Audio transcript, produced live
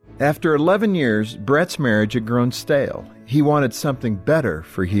After 11 years, Brett's marriage had grown stale. He wanted something better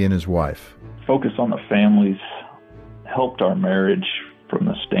for he and his wife. Focus on the families helped our marriage from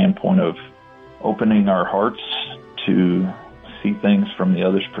the standpoint of opening our hearts to see things from the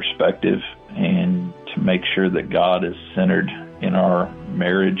other's perspective and to make sure that God is centered in our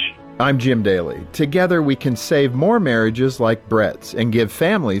marriage. I'm Jim Daly. Together we can save more marriages like Brett's and give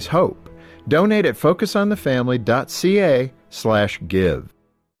families hope. Donate at focusonthefamily.ca/give.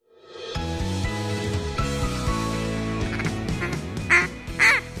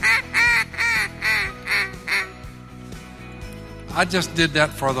 I just did that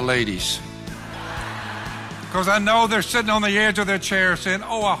for the ladies. Because I know they're sitting on the edge of their chair saying,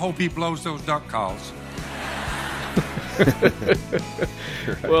 oh, I hope he blows those duck calls.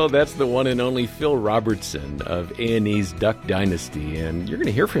 Well, that's the one and only Phil Robertson of A&E's Duck Dynasty, and you're going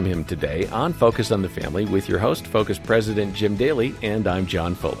to hear from him today on Focus on the Family with your host, Focus President Jim Daly, and I'm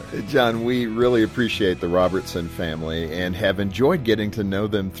John Fuller. John, we really appreciate the Robertson family and have enjoyed getting to know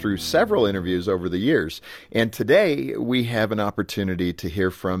them through several interviews over the years. And today we have an opportunity to hear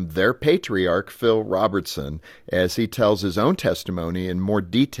from their patriarch, Phil Robertson, as he tells his own testimony in more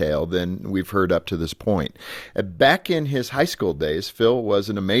detail than we've heard up to this point. Back in his high school days, Phil was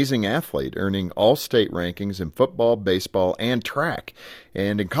an amazing athlete, earning all-state rankings in football, baseball, and track.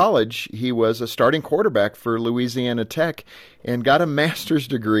 And in college, he was a starting quarterback for Louisiana Tech and got a master's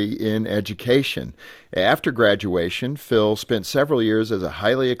degree in education. After graduation, Phil spent several years as a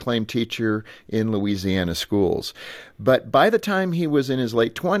highly acclaimed teacher in Louisiana schools. But by the time he was in his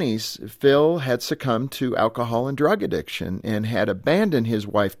late 20s, Phil had succumbed to alcohol and drug addiction and had abandoned his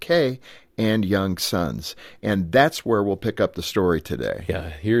wife, Kay, and young sons. And that's where we'll pick up the story today. Yeah,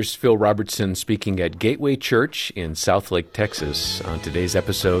 here's Phil Robertson speaking at Gateway Church in Southlake, Texas, on today's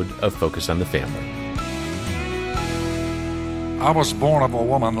episode of Focus on the Family. I was born of a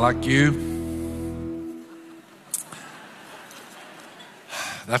woman like you.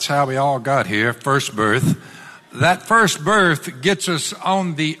 That's how we all got here, first birth. That first birth gets us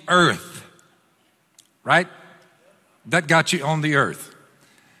on the earth, right? That got you on the earth.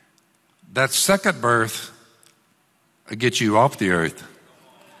 That second birth gets you off the earth.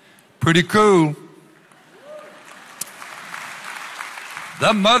 Pretty cool.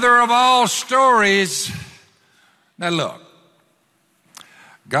 The mother of all stories. Now look,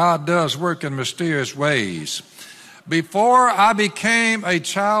 God does work in mysterious ways. Before I became a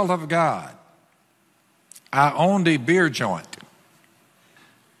child of God, I owned a beer joint.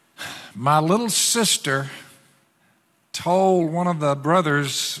 My little sister told one of the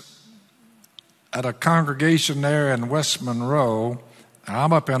brothers at a congregation there in West Monroe,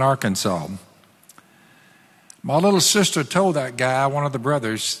 I'm up in Arkansas. My little sister told that guy, one of the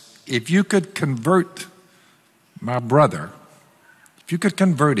brothers, if you could convert my brother, if you could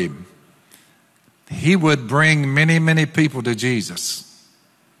convert him, he would bring many, many people to Jesus.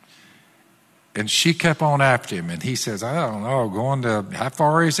 And she kept on after him. And he says, I don't know, how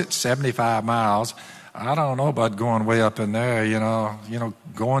far is it? 75 miles. I don't know about going way up in there,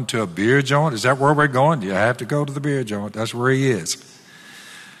 going to a beer joint. Is that where we're going? You have to go to the beer joint. That's where he is.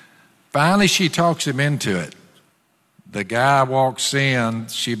 Finally, she talks him into it. The guy walks in.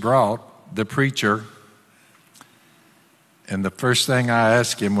 She brought the preacher. And the first thing I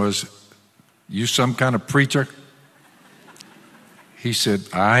asked him was, you some kind of preacher? He said,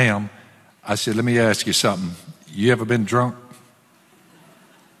 I am. I said, let me ask you something. You ever been drunk?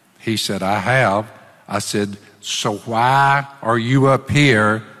 He said, I have. I said, so why are you up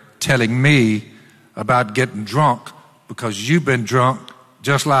here telling me about getting drunk? Because you've been drunk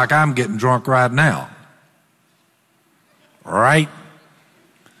just like I'm getting drunk right now. Right?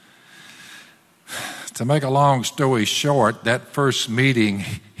 To make a long story short, that first meeting,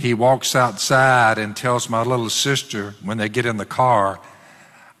 he walks outside and tells my little sister when they get in the car,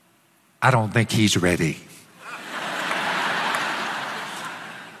 I don't think he's ready.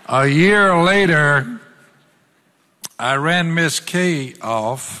 A year later, I ran Miss Kay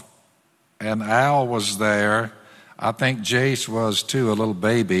off, and Al was there. I think Jace was too, a little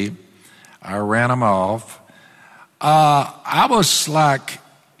baby. I ran him off. I was like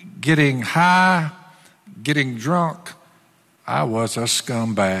getting high, getting drunk. I was a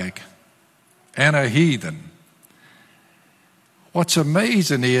scumbag and a heathen. What's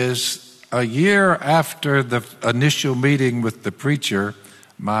amazing is a year after the initial meeting with the preacher,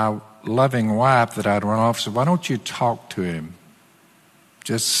 my loving wife that I'd run off said, why don't you talk to him?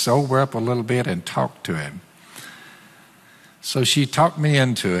 Just sober up a little bit and talk to him. So she talked me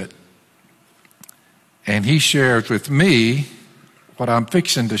into it. And he shares with me what I'm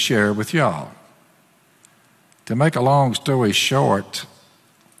fixing to share with y'all. To make a long story short,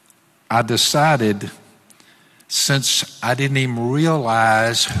 I decided, since I didn't even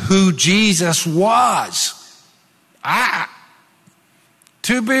realize who Jesus was,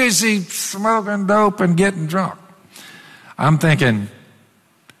 too busy smoking dope and getting drunk. I'm thinking,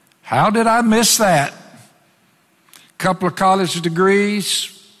 how did I miss that? Couple of college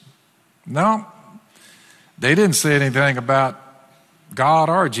degrees? No. They didn't say anything about God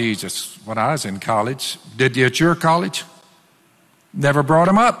or Jesus when I was in college. Did you at your college? Never brought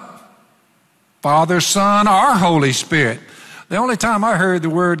him up. Father, Son, or Holy Spirit. The only time I heard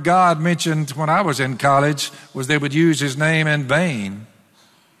the word God mentioned when I was in college was they would use his name in vain.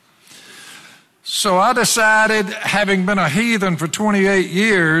 So I decided, having been a heathen for 28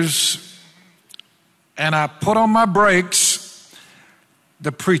 years, and I put on my brakes.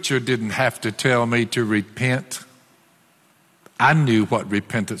 The preacher didn't have to tell me to repent. I knew what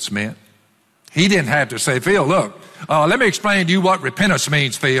repentance meant. He didn't have to say, Phil, look, let me explain to you what repentance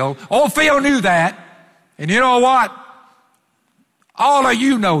means, Phil. Oh, Phil knew that. And you know what? All of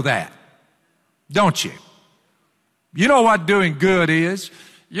you know that, don't you? You know what doing good is.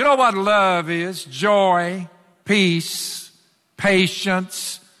 You know what love is. Joy, peace,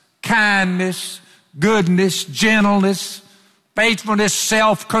 patience, kindness, goodness, gentleness, faithfulness,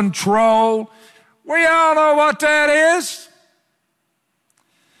 self-control. We all know what that is.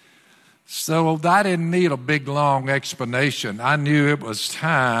 So I didn't need a big, long explanation. I knew it was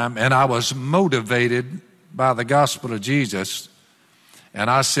time, and I was motivated by the gospel of Jesus. And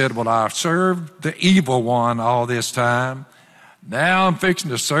I said, well, I've served the evil one all this time. Now I'm fixing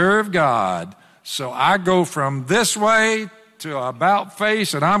to serve God. So I go from this way to about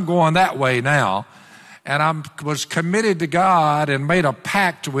face, and I'm going that way now. And I was committed to God and made a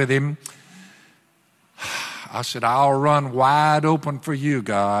pact with him. I said, I'll run wide open for you,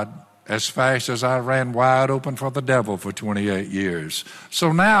 God, as fast as I ran wide open for the devil for 28 years.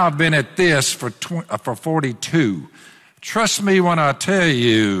 So now I've been at this for 42. Trust me when I tell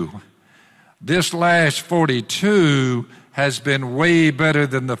you, this last 42 has been way better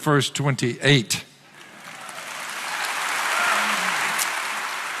than the first 28.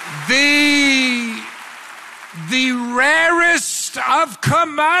 The rarest of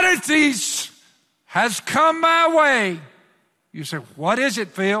commodities has come my way. You say, what is it,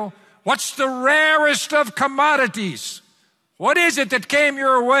 Phil? What's the rarest of commodities? What is it that came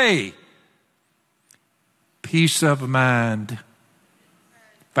your way? Peace of mind.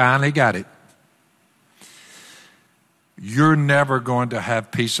 Finally got it. You're never going to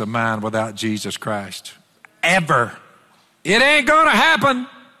have peace of mind without Jesus Christ. Ever. It ain't going to happen.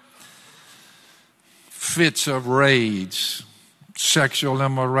 Fits of rage, sexual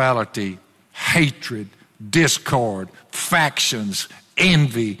immorality, hatred, discord, factions,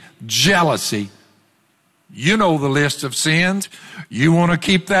 envy, jealousy. You know the list of sins. You want to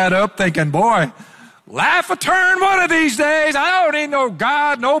keep that up thinking, boy, life will turn one of these days. I don't need no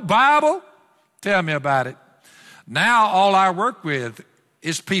God, no Bible. Tell me about it. Now all I work with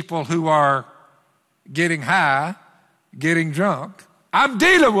is people who are getting high, getting drunk. I'm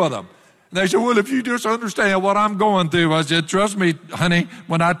dealing with them. And they said, well, if you just understand what I'm going through. I said, trust me, honey,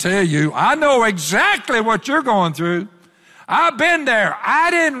 when I tell you, I know exactly what you're going through. I've been there. I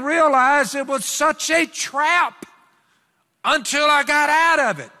didn't realize it was such a trap until I got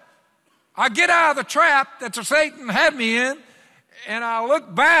out of it. I get out of the trap that Satan had me in, and I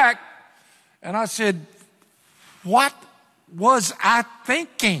look back, and I said, what was I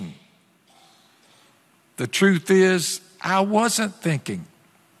thinking? The truth is, I wasn't thinking.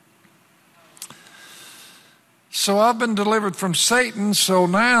 So I've been delivered from Satan, so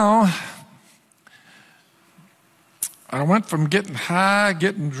now I went from getting high,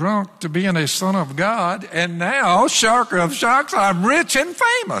 getting drunk, to being a son of God, and now, shocker of shocks, I'm rich and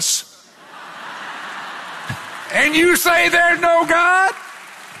famous. And you say there's no God?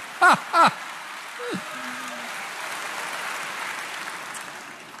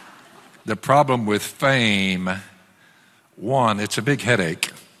 The problem with fame, one, it's a big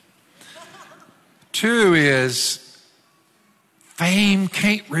headache. Two is, fame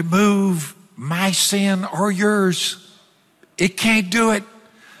can't remove my sin or yours. It can't do it.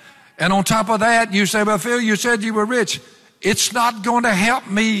 And on top of that, you say, well, Phil, you said you were rich. It's not going to help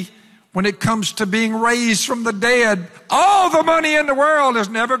me when it comes to being raised from the dead. All the money in the world is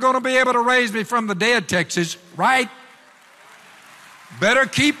never going to be able to raise me from the dead, Texas, right? Better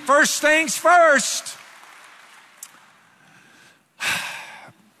keep first things first.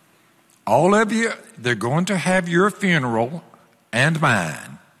 All of you, they're going to have your funeral and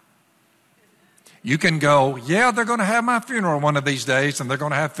mine. You can go, yeah, they're going to have my funeral one of these days, and they're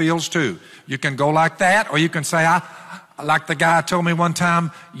going to have Phil's too. You can go like that, or you can say, Like the guy told me one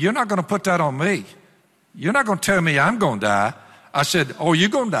time, you're not going to put that on me. You're not going to tell me I'm going to die. I said, oh, you're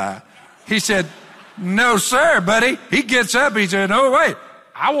going to die. He said, no, sir, buddy. He gets up. He said, no, wait.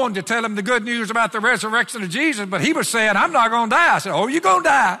 I wanted to tell him the good news about the resurrection of Jesus, but he was saying, I'm not going to die. I said, oh, you're going to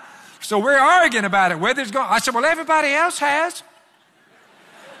die. So we're arguing about it, whether it's going. I said, well, everybody else has.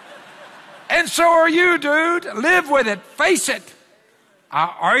 And so are you, dude. Live with it. Face it.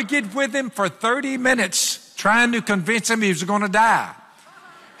 I argued with him for 30 minutes trying to convince him he was going to die.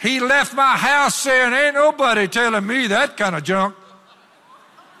 He left my house saying, ain't nobody telling me that kind of junk.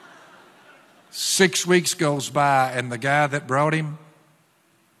 6 weeks goes by, and the guy that brought him,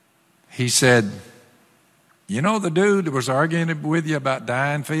 he said, you know the dude that was arguing with you about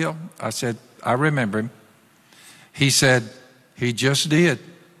dying, Phil? I said, I remember him. He said, he just did.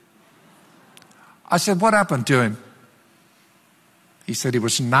 I said, what happened to him? He said he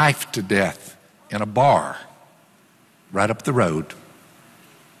was knifed to death in a bar right up the road.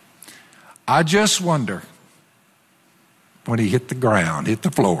 I just wonder, when he hit the ground, hit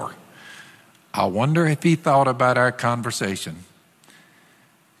the floor, I wonder if he thought about our conversation.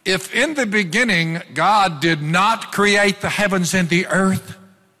 If in the beginning God did not create the heavens and the earth,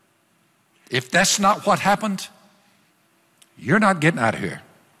 if that's not what happened, you're not getting out of here.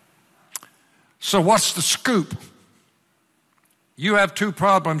 So what's the scoop? You have two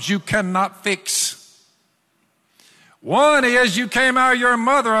problems you cannot fix. One is you came out of your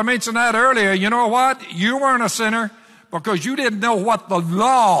mother. I mentioned that earlier. You know what? You weren't a sinner because you didn't know what the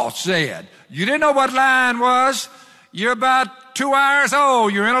law said. You didn't know what lying was. You're about 2 hours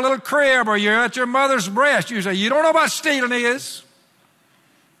old. You're in a little crib or you're at your mother's breast. You say, you don't know what stealing is.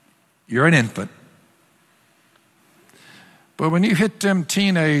 You're an infant. But when you hit them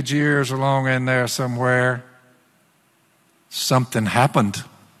teenage years along in there somewhere, something happened.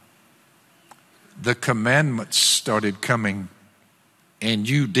 The commandments started coming, and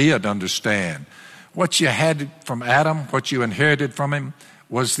you did understand. What you had from Adam, what you inherited from him,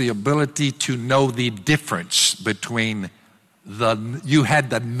 was the ability to know the difference between you had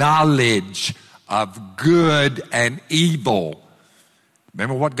the knowledge of good and evil.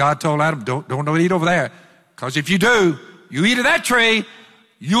 Remember what God told Adam? Don't eat over there. Because if you do, you eat of that tree,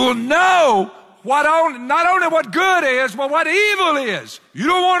 you'll know not only what good is, but what evil is. You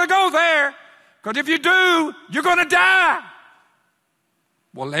don't want to go there. Because if you do, you're going to die.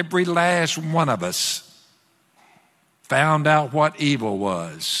 Well, every last one of us found out what evil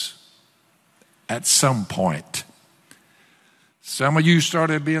was at some point. Some of you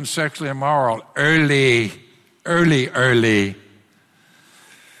started being sexually immoral early.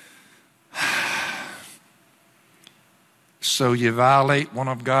 So you violate one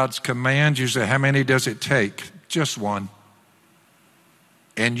of God's commands. You say, how many does it take? Just one.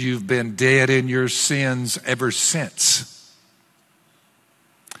 And you've been dead in your sins ever since.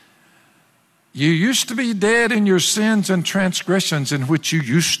 You used to be dead in your sins and transgressions in which you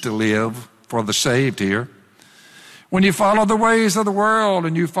used to live, for the saved here. When you followed the ways of the world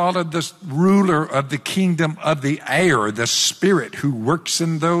and you followed the ruler of the kingdom of the air, the spirit who works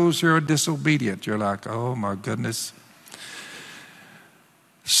in those who are disobedient. You're like, oh my goodness.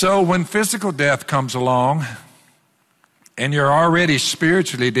 So when physical death comes along and you're already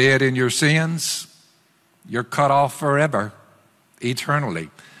spiritually dead in your sins, you're cut off forever, eternally.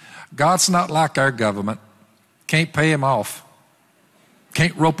 God's not like our government. Can't pay him off.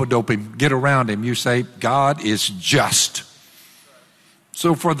 Can't rope-a-dope him, get around him. You say, God is just.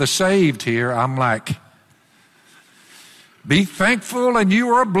 So for the saved here, I'm like, be thankful and you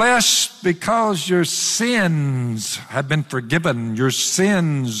are blessed because your sins have been forgiven. Your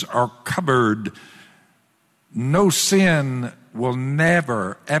sins are covered. No sin will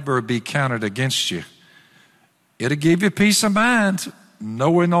never, ever be counted against you. It'll give you peace of mind,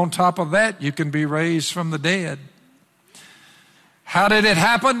 knowing on top of that you can be raised from the dead. How did it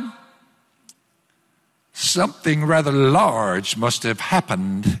happen? Something rather large must have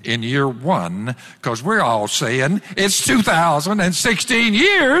happened in year one, because we're all saying it's 2016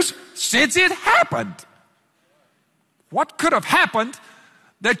 years since it happened. What could have happened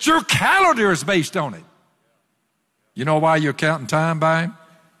that your calendar is based on it? You know why you're counting time by him?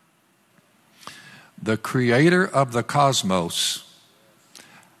 The creator of the cosmos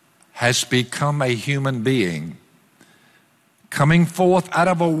has become a human being, coming forth out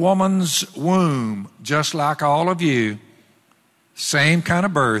of a woman's womb, just like all of you, same kind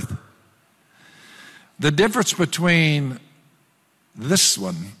of birth. The difference between this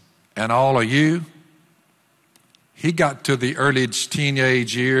one and all of you, he got to the early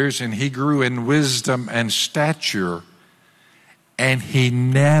teenage years and he grew in wisdom and stature and he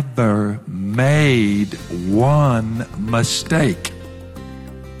never made one mistake.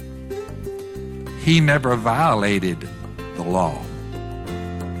 He never violated the law.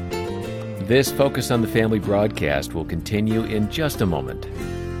 This Focus on the Family broadcast will continue in just a moment.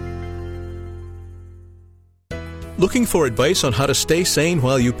 Looking for advice on how to stay sane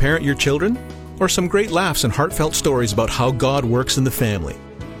while you parent your children? Or some great laughs and heartfelt stories about how God works in the family?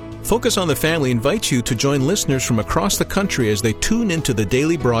 Focus on the Family invites you to join listeners from across the country as they tune into the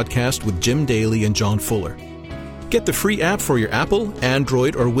daily broadcast with Jim Daly and John Fuller. Get the free app for your Apple,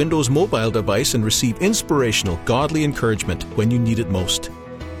 Android, or Windows mobile device and receive inspirational, godly encouragement when you need it most.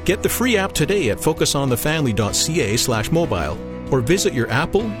 Get the free app today at focusonthefamily.ca/mobile or visit your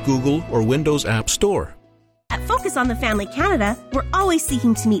Apple, Google, or Windows App Store. At Focus on the Family Canada, we're always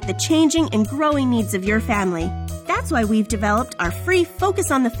seeking to meet the changing and growing needs of your family. That's why we've developed our free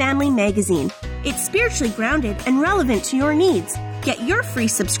Focus on the Family magazine. It's spiritually grounded and relevant to your needs. Get your free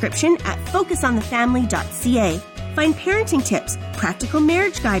subscription at focusonthefamily.ca. Find parenting tips, practical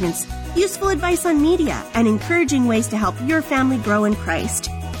marriage guidance, useful advice on media, and encouraging ways to help your family grow in Christ.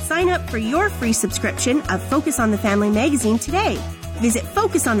 Sign up for your free subscription of Focus on the Family magazine today. Visit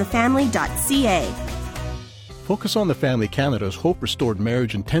focusonthefamily.ca. Focus on the Family Canada's Hope Restored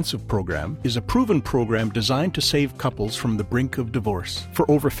Marriage Intensive program is a proven program designed to save couples from the brink of divorce.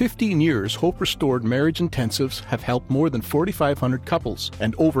 For over 15 years, Hope Restored Marriage Intensives have helped more than 4,500 couples,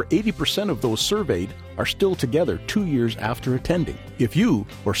 and over 80% of those surveyed are still together 2 years after attending. If you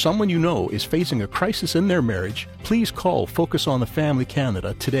or someone you know is facing a crisis in their marriage, please call Focus on the Family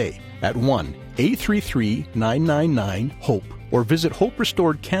Canada today at 1-833-999-HOPE or visit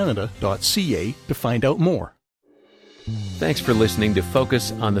hoperestoredcanada.ca to find out more. Thanks for listening to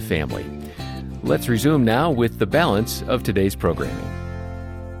Focus on the Family. Let's resume now with the balance of today's programming.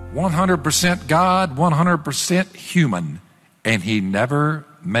 100% God, 100% human, and he never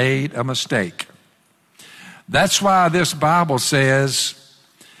made a mistake. That's why this Bible says,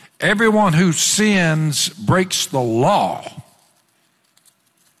 everyone who sins breaks the law.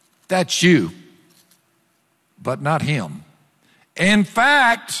 That's you, but not him. In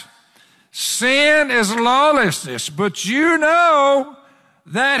fact, sin is lawlessness, but you know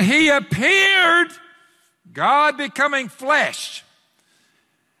that he appeared, God becoming flesh.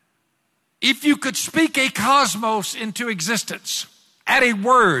 If you could speak a cosmos into existence at a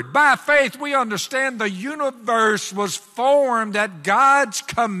word, by faith we understand the universe was formed at God's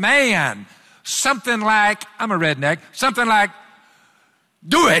command. Something like, I'm a redneck, something like,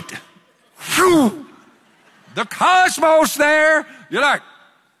 do it. Whew. The cosmos there, you're like,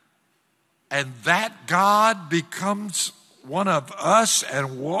 and that God becomes one of us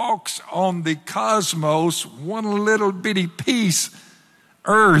and walks on the cosmos, one little bitty piece,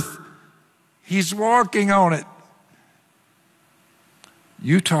 earth. He's walking on it.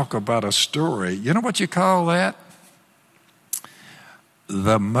 You talk about a story. You know what you call that?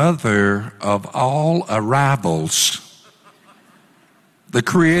 The mother of all arrivals. The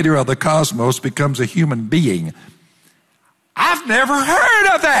creator of the cosmos becomes a human being. I've never heard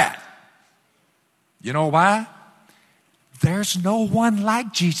of that. You know why? There's no one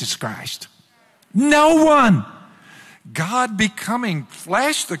like Jesus Christ. No one. God becoming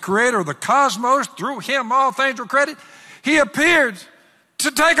flesh, the creator of the cosmos, through him all things were created. He appeared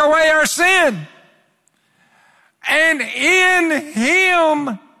to take away our sin. And in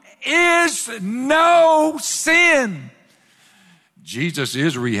him is no sin. Jesus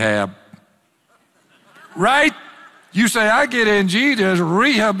is rehab. Right? You say, I get in Jesus,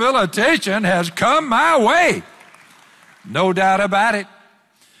 rehabilitation has come my way. No doubt about it.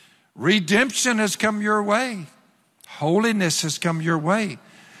 Redemption has come your way. Holiness has come your way.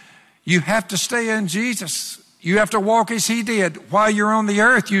 You have to stay in Jesus. You have to walk as he did. While you're on the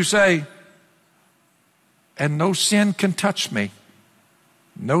earth, you say, and no sin can touch me.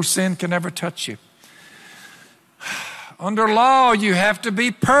 No sin can ever touch you. Under law, you have to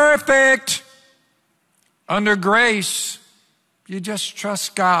be perfect. Under grace, you just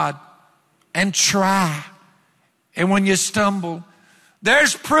trust God and try. And when you stumble,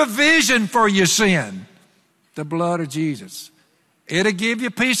 there's provision for your sin. The blood of Jesus. It'll give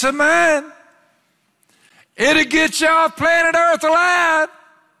you peace of mind. It'll get you off planet Earth alive.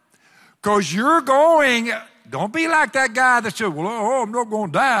 Because you're going, don't be like that guy that said, well, I'm not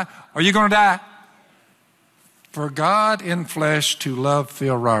going to die. Are you going to die? For God in flesh to love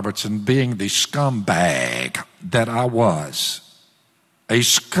Phil Robertson, being the scumbag that I was. A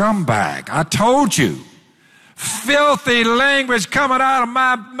scumbag. I told you. Filthy language coming out of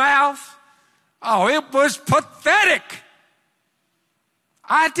my mouth. Oh, it was pathetic.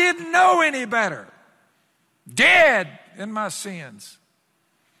 I didn't know any better. dead in my sins.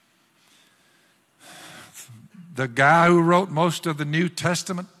 The guy who wrote most of the New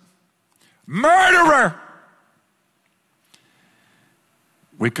Testament, murderer.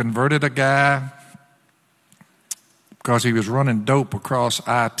 We converted a guy because he was running dope across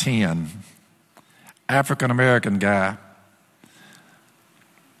I-10. African-American guy.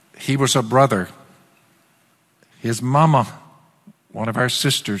 He was a brother. His mama, one of our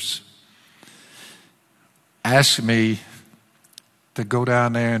sisters, asked me to go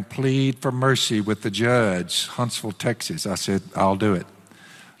down there and plead for mercy with the judge, Huntsville, Texas. I said, I'll do it.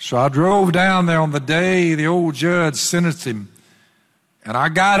 So I drove down there on the day the old judge sentenced him. And I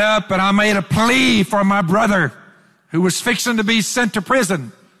got up and I made a plea for my brother who was fixing to be sent to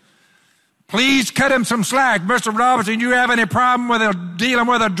prison. Please cut him some slack. Mr. Robertson, you have any problem with dealing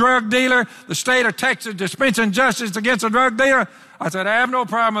with a drug dealer? The state of Texas dispensing justice against a drug dealer? I said, I have no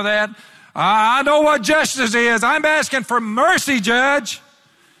problem with that. I know what justice is. I'm asking for mercy, Judge.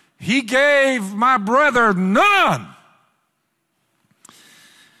 He gave my brother none.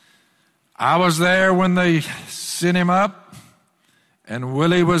 I was there when they sent him up. And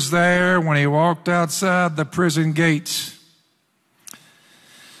Willie was there when he walked outside the prison gates.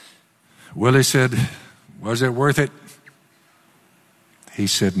 Willie said, was it worth it? He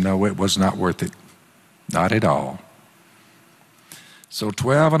said, no, it was not worth it. Not at all. So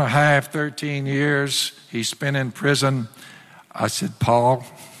 12 and a half, 13 years he spent in prison. I said, Paul,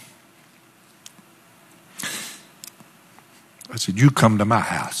 I said, you come to my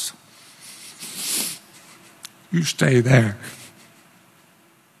house. You stay there.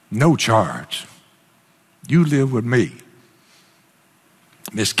 No charge. You live with me,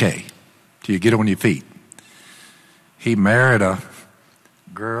 Miss Kay, till you get on your feet. He married a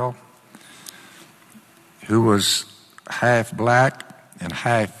girl who was half black and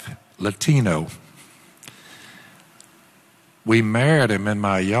half Latino. We married him in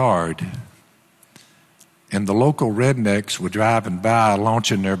my yard, and the local rednecks were driving by,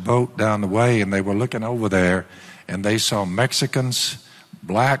 launching their boat down the way, and they were looking over there, and they saw Mexicans,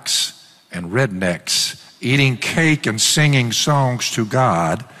 blacks, and rednecks eating cake and singing songs to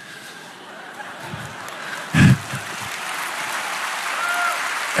God.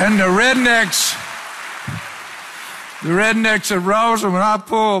 And the rednecks arose, and when I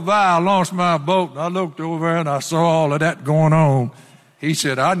pulled by, I launched my boat, and I looked over and I saw all of that going on. He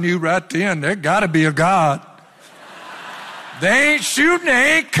said, I knew right then there got to be a God. They ain't shooting,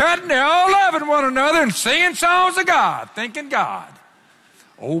 they ain't cutting, they're all loving one another and singing songs of God, thanking God.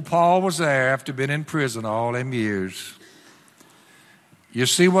 Old Paul was there after being in prison all them years. You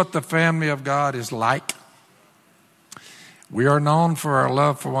see what the family of God is like? We are known for our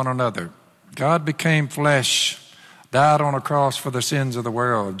love for one another. God became flesh, died on a cross for the sins of the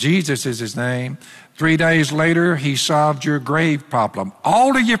world. Jesus is his name. 3 days later, he solved your grave problem.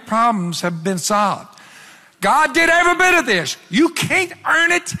 All of your problems have been solved. God did every bit of this. You can't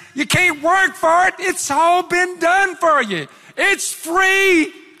earn it. You can't work for it. It's all been done for you. It's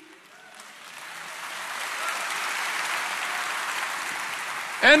free.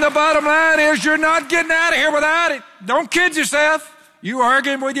 And the bottom line is you're not getting out of here without it. Don't kid yourself. You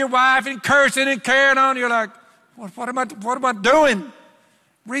arguing with your wife and cursing and carrying on. You're like, what am I doing?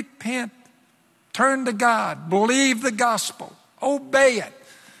 Repent. Turn to God. Believe the gospel. Obey it.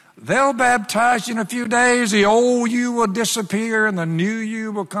 They'll baptize you in a few days. The old you will disappear and the new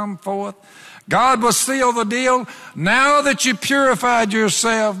you will come forth. God will seal the deal. Now that you purified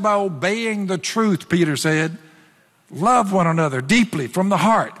yourself by obeying the truth, Peter said, love one another deeply from the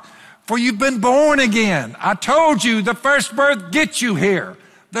heart. For you've been born again. I told you the first birth gets you here.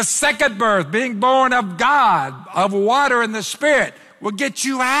 The second birth, being born of God, of water and the Spirit, will get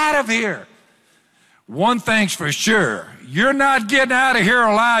you out of here. One thing's for sure. You're not getting out of here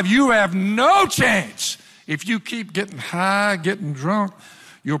alive. You have no chance. If you keep getting high, getting drunk,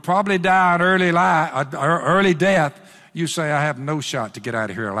 you'll probably die an early death. You say, I have no shot to get out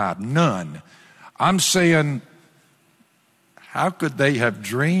of here alive. None. I'm saying, how could they have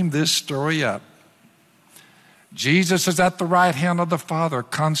dreamed this story up? Jesus is at the right hand of the Father,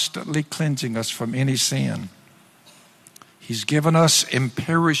 constantly cleansing us from any sin. He's given us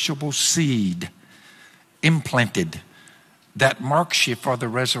imperishable seed, implanted, that marks you for the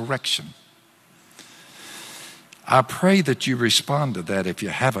resurrection. I pray that you respond to that if you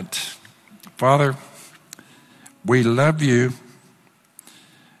haven't. Father, we love you.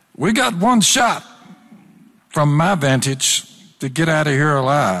 We got one shot from my vantage to get out of here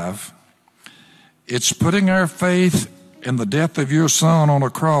alive. It's putting our faith in the death of your son on a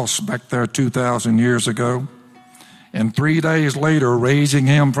cross back there 2,000 years ago, and 3 days later raising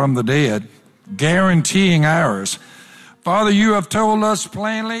him from the dead. guaranteeing ours. Father, you have told us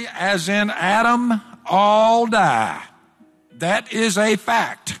plainly, as in Adam, all die. That is a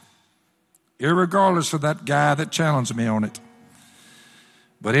fact, irregardless of that guy that challenged me on it.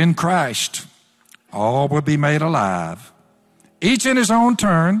 But in Christ, all will be made alive, each in his own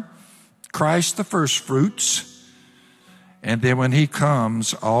turn. Christ the first fruits, and then when he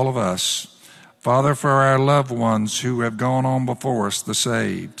comes, all of us. Father, for our loved ones who have gone on before us, the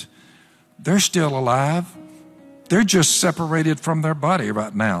saved, they're still alive. They're just separated from their body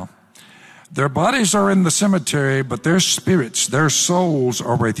right now. Their bodies are in the cemetery, but their spirits, their souls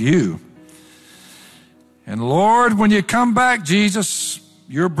are with you. And Lord, when you come back, Jesus,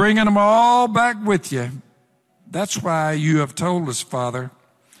 you're bringing them all back with you. That's why you have told us, Father,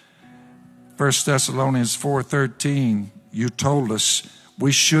 1 Thessalonians 4:13, you told us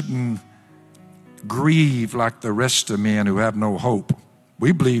we shouldn't grieve like the rest of men who have no hope.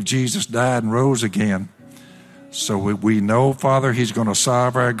 We believe Jesus died and rose again. So we know, Father, he's going to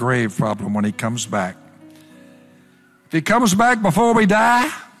solve our grave problem when he comes back. If he comes back before we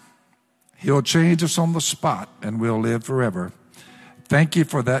die, he'll change us on the spot and we'll live forever. Thank you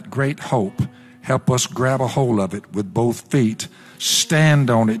for that great hope. Help us grab a hold of it with both feet, stand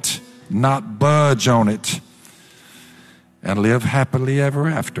on it, not budge on it, and live happily ever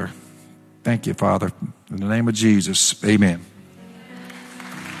after. Thank you, Father. In the name of Jesus, amen.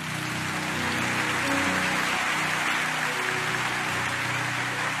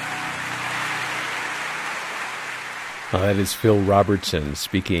 That is Phil Robertson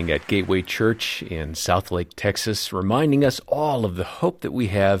speaking at Gateway Church in Southlake, Texas, reminding us all of the hope that we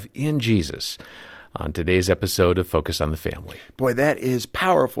have in Jesus on today's episode of Focus on the Family. Boy, that is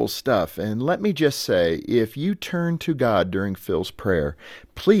powerful stuff. And let me just say, if you turn to God during Phil's prayer,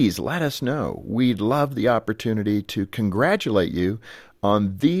 please let us know. We'd love the opportunity to congratulate you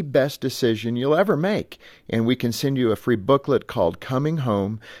on the best decision you'll ever make. And we can send you a free booklet called Coming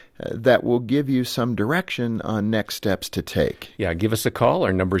Home that will give you some direction on next steps to take. Yeah, give us a call.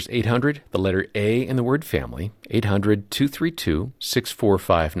 Our number is 800, the letter A in the word family,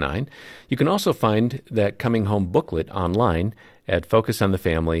 800-232-6459. You can also find that Coming Home booklet online at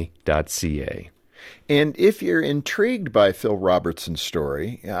focusonthefamily.ca. And if you're intrigued by Phil Robertson's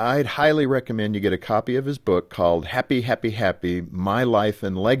story, I'd highly recommend you get a copy of his book called Happy, Happy, Happy, My Life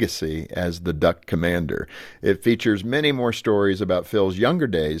and Legacy as the Duck Commander. It features many more stories about Phil's younger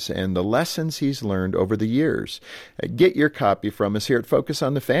days and the lessons he's learned over the years. Get your copy from us here at Focus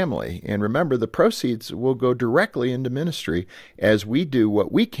on the Family. And remember, the proceeds will go directly into ministry as we do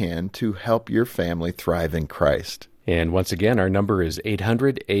what we can to help your family thrive in Christ. And once again, our number is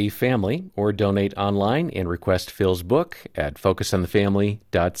 800-A-FAMILY, or donate online and request Phil's book at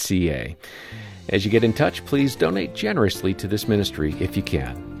focusonthefamily.ca. As you get in touch, please donate generously to this ministry if you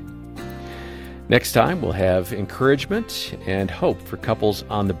can. Next time, we'll have encouragement and hope for couples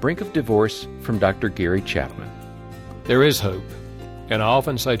on the brink of divorce from Dr. Gary Chapman. There is hope. And I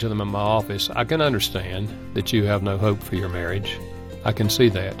often say to them in my office, I can understand that you have no hope for your marriage. I can see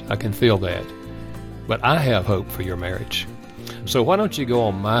that. I can feel that. But I have hope for your marriage. So why don't you go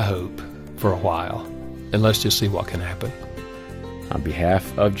on my hope for a while, and let's just see what can happen. On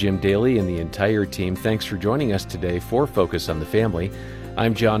behalf of Jim Daly and the entire team, thanks for joining us today for Focus on the Family.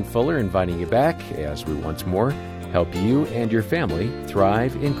 I'm John Fuller, inviting you back as we once more help you and your family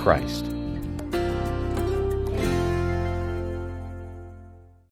thrive in Christ.